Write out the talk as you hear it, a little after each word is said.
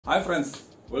Hi friends,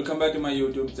 welcome back to my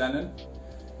YouTube channel.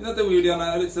 This video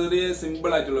is a very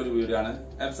simple video.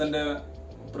 Epson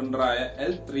printer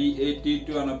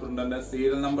L382 printer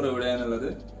serial number video.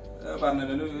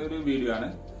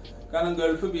 Because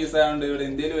Gulf visa and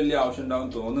India will option down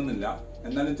to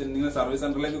and then in service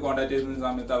center like contact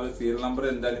serial number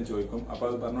and then choikum.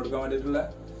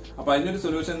 Upon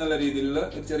solution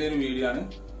it's a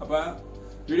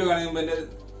video.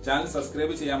 Channel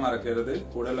subscribe ചെയ്യാൻ മറക്കരുത്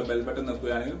കൂടെയുള്ള bell button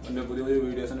നിൽക്കുകയാണെങ്കിൽ എൻ്റെ പുതിയ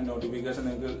വീഡിയോസിന്റെ notification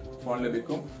നിങ്ങൾക്ക് ഫോണിൽ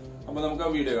ലഭിക്കും അപ്പോൾ നമുക്ക് ആ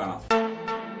വീഡിയോ കാണാം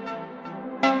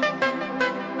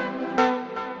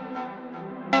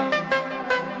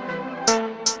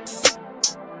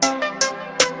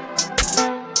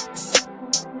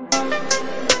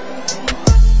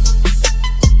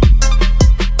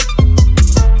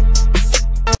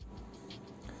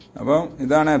അപ്പോൾ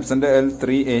ഇതാണ് Epson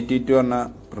L382 എന്ന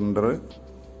പ്രിന്റർ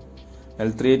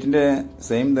L382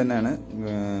 സെയിം തന്നെയാണ്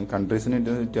കൺട്രീസിന്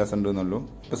വ്യത്യാസം ഉണ്ടെന്നുള്ളൂ.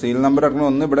 ഇപ്പോൾ സീൽ നമ്പർ ഇറങ്ങുന്ന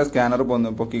ഒന്ന് ഇവിടെ സ്കാനർ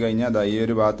പൊക്കി കഴിഞ്ഞാൽ അത് ഈ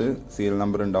ഒരു ഭാഗത്ത് സീൽ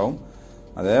നമ്പർ ഉണ്ടാവും.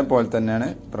 അതേപോലെ തന്നെയാണ്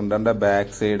പ്രിന്ററിന്റെ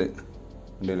ബാക്ക് സൈഡ്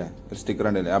ഉണ്ടല്ലേ, ഒരു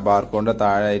സ്റ്റിക്കർ ഉണ്ടല്ലേ, ആ ബാർകോഡിന്റെ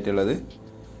താഴെ ആയിട്ടുള്ളത്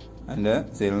അതിന്റെ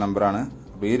സീൽ നമ്പറാണ്.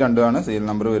 അപ്പോൾ ഈ രണ്ടുമാണ് സീൽ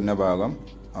നമ്പർ വരുന്ന ഭാഗം.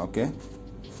 Okay,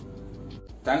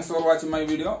 thanks for watching my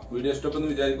video. Video ഇഷ്ടപ്പെടുന്നു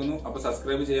വിചാരിക്കുന്നു. അപ്പോൾ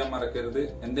സബ്സ്ക്രൈബ് ചെയ്യാൻ മറക്കരുത്.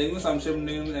 എന്തെങ്കിലും സംശയം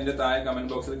ഉണ്ടെങ്കിൽ എന്റെ താഴെ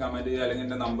കമന്റ് ബോക്സിൽ കമന്റ് ചെയ്യുക, അല്ലെങ്കിൽ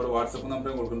എന്റെ നമ്പർ വാട്സ്ആപ്പ് നമ്പർ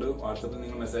കൊടുക്കുന്നുണ്ട്. വാട്സ്ആപ്പിൽ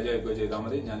നിങ്ങൾ മെസ്സേജ് അയക്കുകയോ ചെയ്താൽ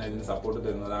മതി, ഞാൻ അതിന് സപ്പോർട്ട്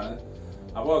തരുന്നതാണ്.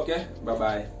 അപ്പോൾ ഓക്കെ,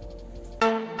 ബൈ.